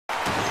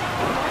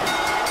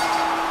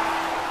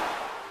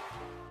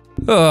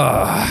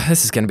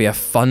This is going to be a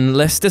fun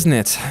list, isn't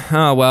it?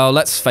 Ah, well,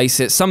 let's face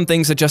it, some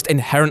things are just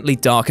inherently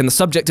dark, and the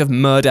subject of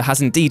murder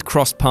has indeed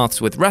crossed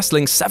paths with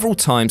wrestling several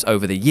times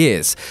over the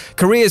years.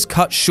 Careers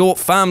cut short,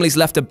 families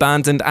left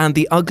abandoned, and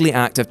the ugly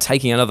act of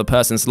taking another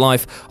person's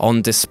life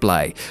on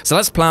display. So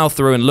let's plow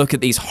through and look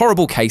at these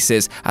horrible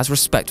cases as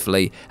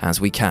respectfully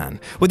as we can.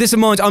 With this in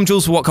mind, I'm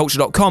Jules for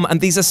WhatCulture.com, and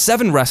these are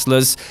 7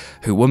 wrestlers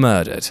who were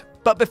murdered.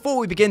 But before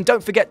we begin,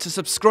 don't forget to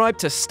subscribe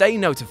to stay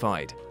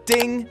notified.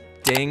 Ding,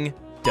 ding,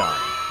 done.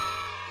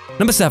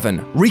 Number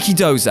 7.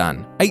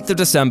 Rikidozan, 8th of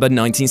December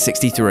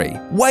 1963.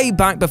 Way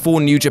back before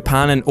New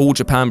Japan and All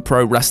Japan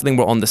Pro Wrestling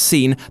were on the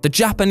scene, the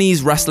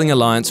Japanese Wrestling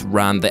Alliance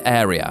ran the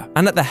area.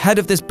 And at the head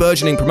of this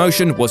burgeoning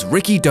promotion was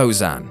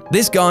Rikidozan.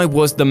 This guy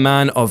was the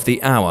man of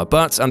the hour,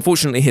 but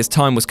unfortunately his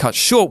time was cut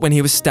short when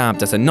he was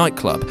stabbed at a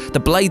nightclub. The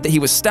blade that he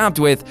was stabbed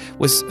with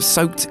was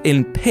soaked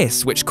in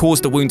piss, which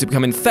caused the wound to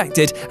become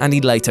infected, and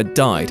he later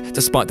died,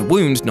 despite the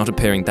wound not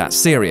appearing that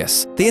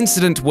serious. The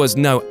incident was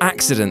no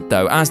accident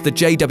though, as the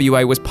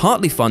JWA was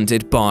partly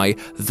funded by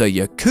the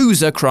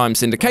Yakuza crime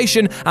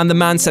syndication, and the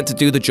man sent to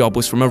do the job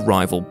was from a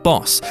rival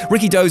boss.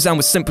 Rikidozan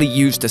was simply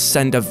used to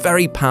send a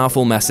very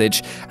powerful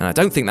message, and I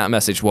don't think that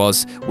message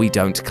was, we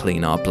don't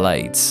clean our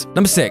blades.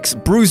 Number 6.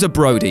 Bruiser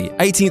Brody,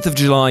 18th of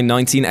July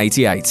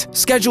 1988.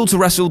 Scheduled to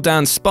wrestle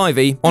Dan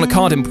Spivey on a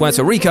card in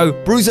Puerto Rico,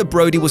 Bruiser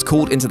Brody was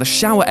called into the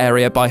shower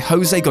area by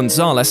Jose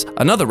Gonzalez,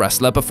 another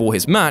wrestler, before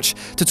his match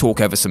to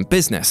talk over some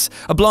business.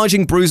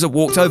 Obliging Bruiser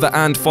walked over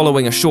and,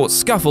 following a short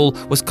scuffle,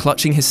 was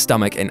clutching his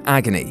stomach in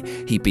agony.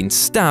 He'd been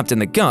stabbed in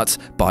the gut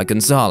by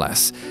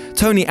Gonzalez.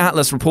 Tony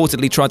Atlas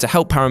reportedly tried to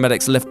help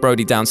paramedics lift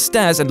Brody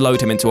downstairs and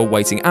load him into a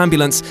waiting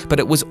ambulance, but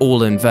it was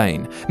all in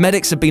vain.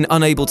 Medics had been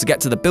unable to get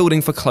to the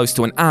building for close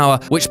to an hour,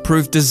 which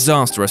proved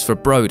disastrous for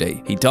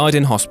Brody. He died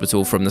in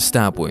hospital from the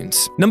stab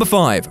wounds. Number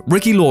 5.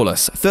 Ricky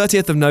Lawless,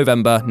 30th of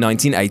November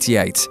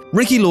 1988.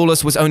 Ricky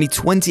Lawless was only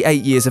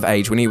 28 years of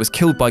age when he was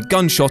killed by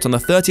gunshot on the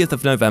 30th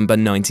of November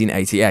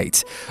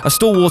 1988. A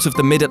stalwart of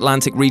the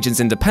Mid-Atlantic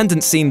region's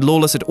independent scene,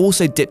 Lawless had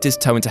also dipped his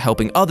toe into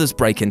helping others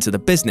break into the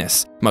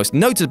business. Most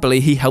notably,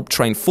 he helped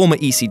train former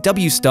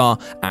ECW star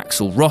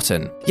Axel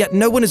Rotten. Yet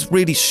no one is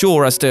really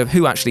sure as to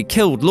who actually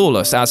killed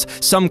Lawless, as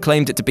some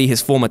claimed it to be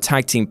his former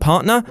tag team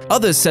partner.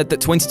 Others said that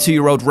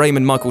 22-year-old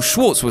Raymond Michael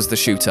Schwartz was the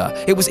shooter.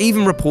 It was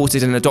even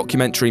reported in a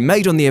documentary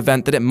made on the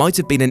event that it might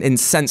have been an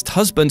incensed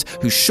husband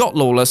who shot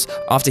Lawless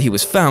after he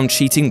was found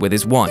cheating with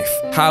his wife.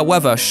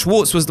 However,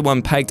 Schwartz was the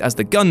one pegged as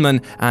the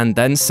gunman and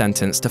then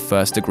sentenced to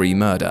first-degree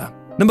murder.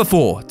 Number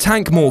 4.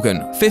 Tank Morgan,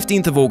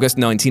 15th of August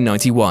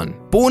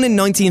 1991. Born in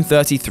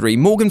 1933,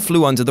 Morgan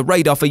flew under the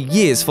radar for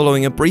years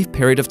following a brief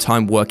period of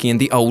time working in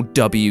the old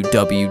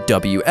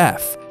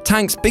WWF.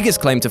 Tank's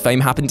biggest claim to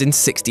fame happened in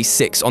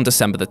 '66 on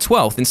December the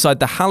 12th. Inside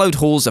the hallowed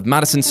halls of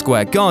Madison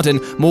Square Garden,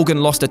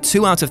 Morgan lost a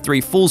 2 out of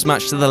 3 falls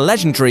match to the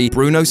legendary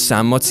Bruno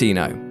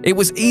Sammartino. It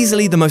was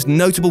easily the most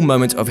notable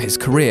moment of his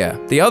career.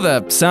 The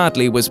other,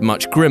 sadly, was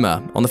much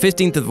grimmer. On the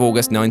 15th of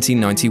August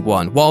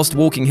 1991, whilst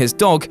walking his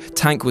dog,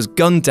 Tank was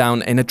gunned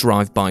down in a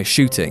drive-by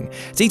shooting.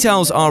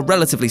 Details are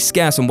relatively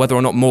scarce on whether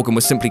or not Morgan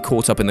was simply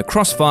caught up in the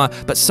crossfire,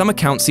 but some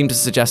accounts seem to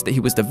suggest that he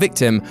was the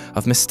victim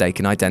of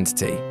mistaken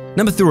identity.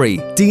 Number 3.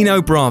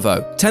 Dino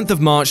Bravo, 10th of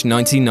March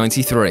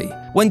 1993.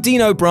 When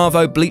Dino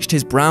Bravo bleached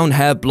his brown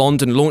hair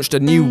blonde and launched a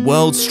new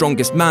World's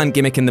Strongest Man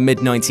gimmick in the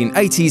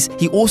mid-1980s,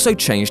 he also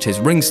changed his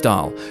ring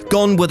style.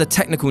 Gone were the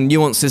technical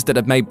nuances that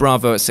had made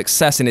Bravo a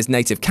success in his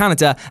native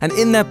Canada, and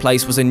in their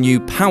place was a new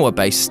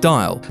power-based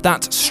style.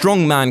 That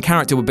strongman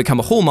character would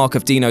become a hallmark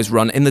of Dino's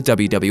run in the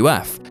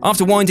WWF.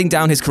 After winding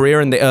down his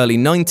career in the early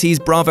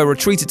 90s, Bravo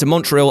retreated to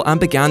Montreal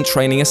and began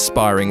training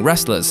aspiring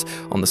wrestlers.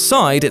 On the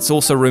side, it's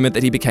also rumored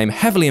that he became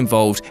heavily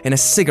involved in a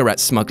cigarette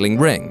smuggling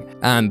ring,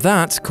 and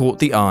that caught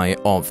the eye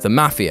of the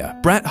Mafia.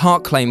 Bret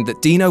Hart claimed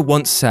that Dino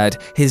once said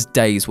his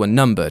days were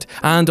numbered,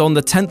 and on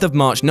the 10th of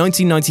March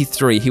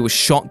 1993 he was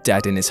shot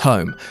dead in his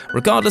home.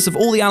 Regardless of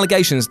all the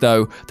allegations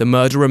though, the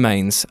murder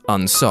remains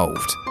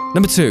unsolved.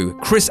 Number 2.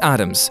 Chris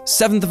Adams,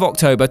 7th of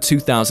October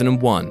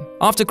 2001.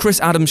 After Chris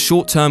Adams'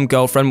 short-term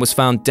girlfriend was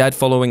found dead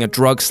following a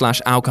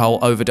drug/alcohol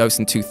overdose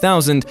in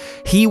 2000,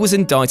 he was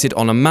indicted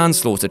on a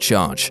manslaughter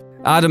charge.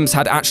 Adams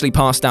had actually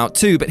passed out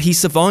too, but he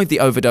survived the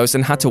overdose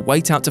and had to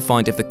wait out to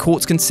find if the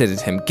courts considered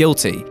him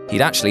guilty.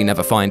 He'd actually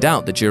never find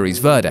out the jury's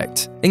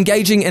verdict.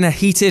 Engaging in a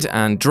heated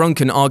and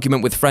drunken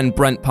argument with friend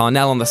Brent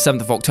Parnell on the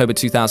 7th of October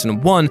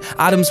 2001,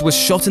 Adams was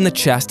shot in the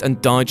chest and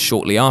died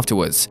shortly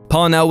afterwards.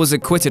 Parnell was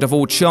acquitted of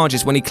all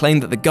charges when he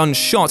claimed that the gun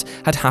shot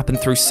had happened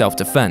through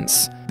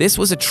self-defense. This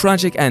was a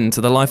tragic end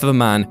to the life of a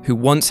man who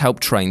once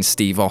helped train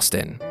Steve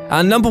Austin.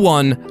 And number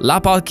 1, La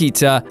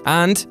Parquita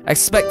and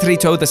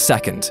Expectrito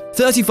II.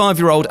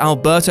 35-year-old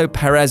Alberto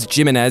Perez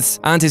Jimenez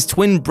and his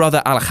twin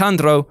brother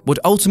Alejandro would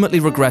ultimately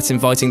regret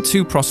inviting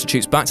 2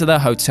 prostitutes back to their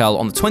hotel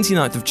on the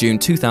 29th of June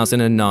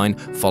 2009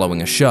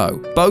 following a show.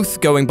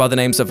 Both, going by the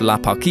names of La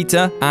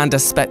Paquita and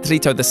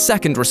Espectrito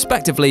II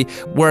respectively,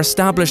 were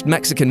established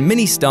Mexican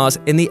mini-stars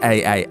in the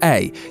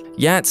AAA,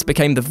 yet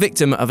became the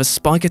victim of a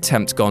spike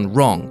attempt gone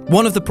wrong.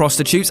 One of the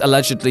prostitutes,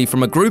 allegedly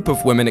from a group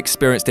of women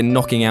experienced in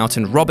knocking out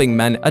and robbing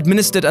men,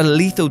 administered a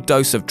lethal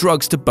dose of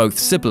drugs to both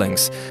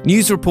siblings.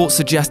 News reports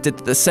suggested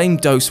that the same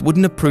dose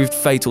wouldn't have proved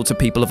fatal to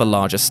people of a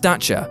larger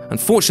stature.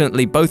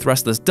 Unfortunately, both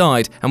wrestlers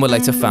died and were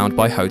later found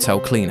by hotel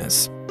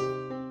cleaners.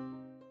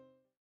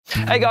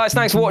 Hey guys,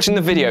 thanks for watching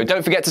the video.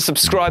 Don't forget to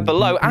subscribe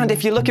below, and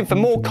if you're looking for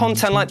more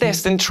content like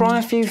this, then try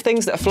a few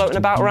things that are floating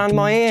about around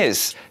my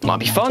ears. Might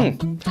be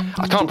fun.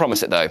 I can't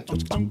promise it though,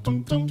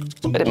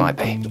 but it might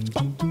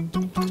be.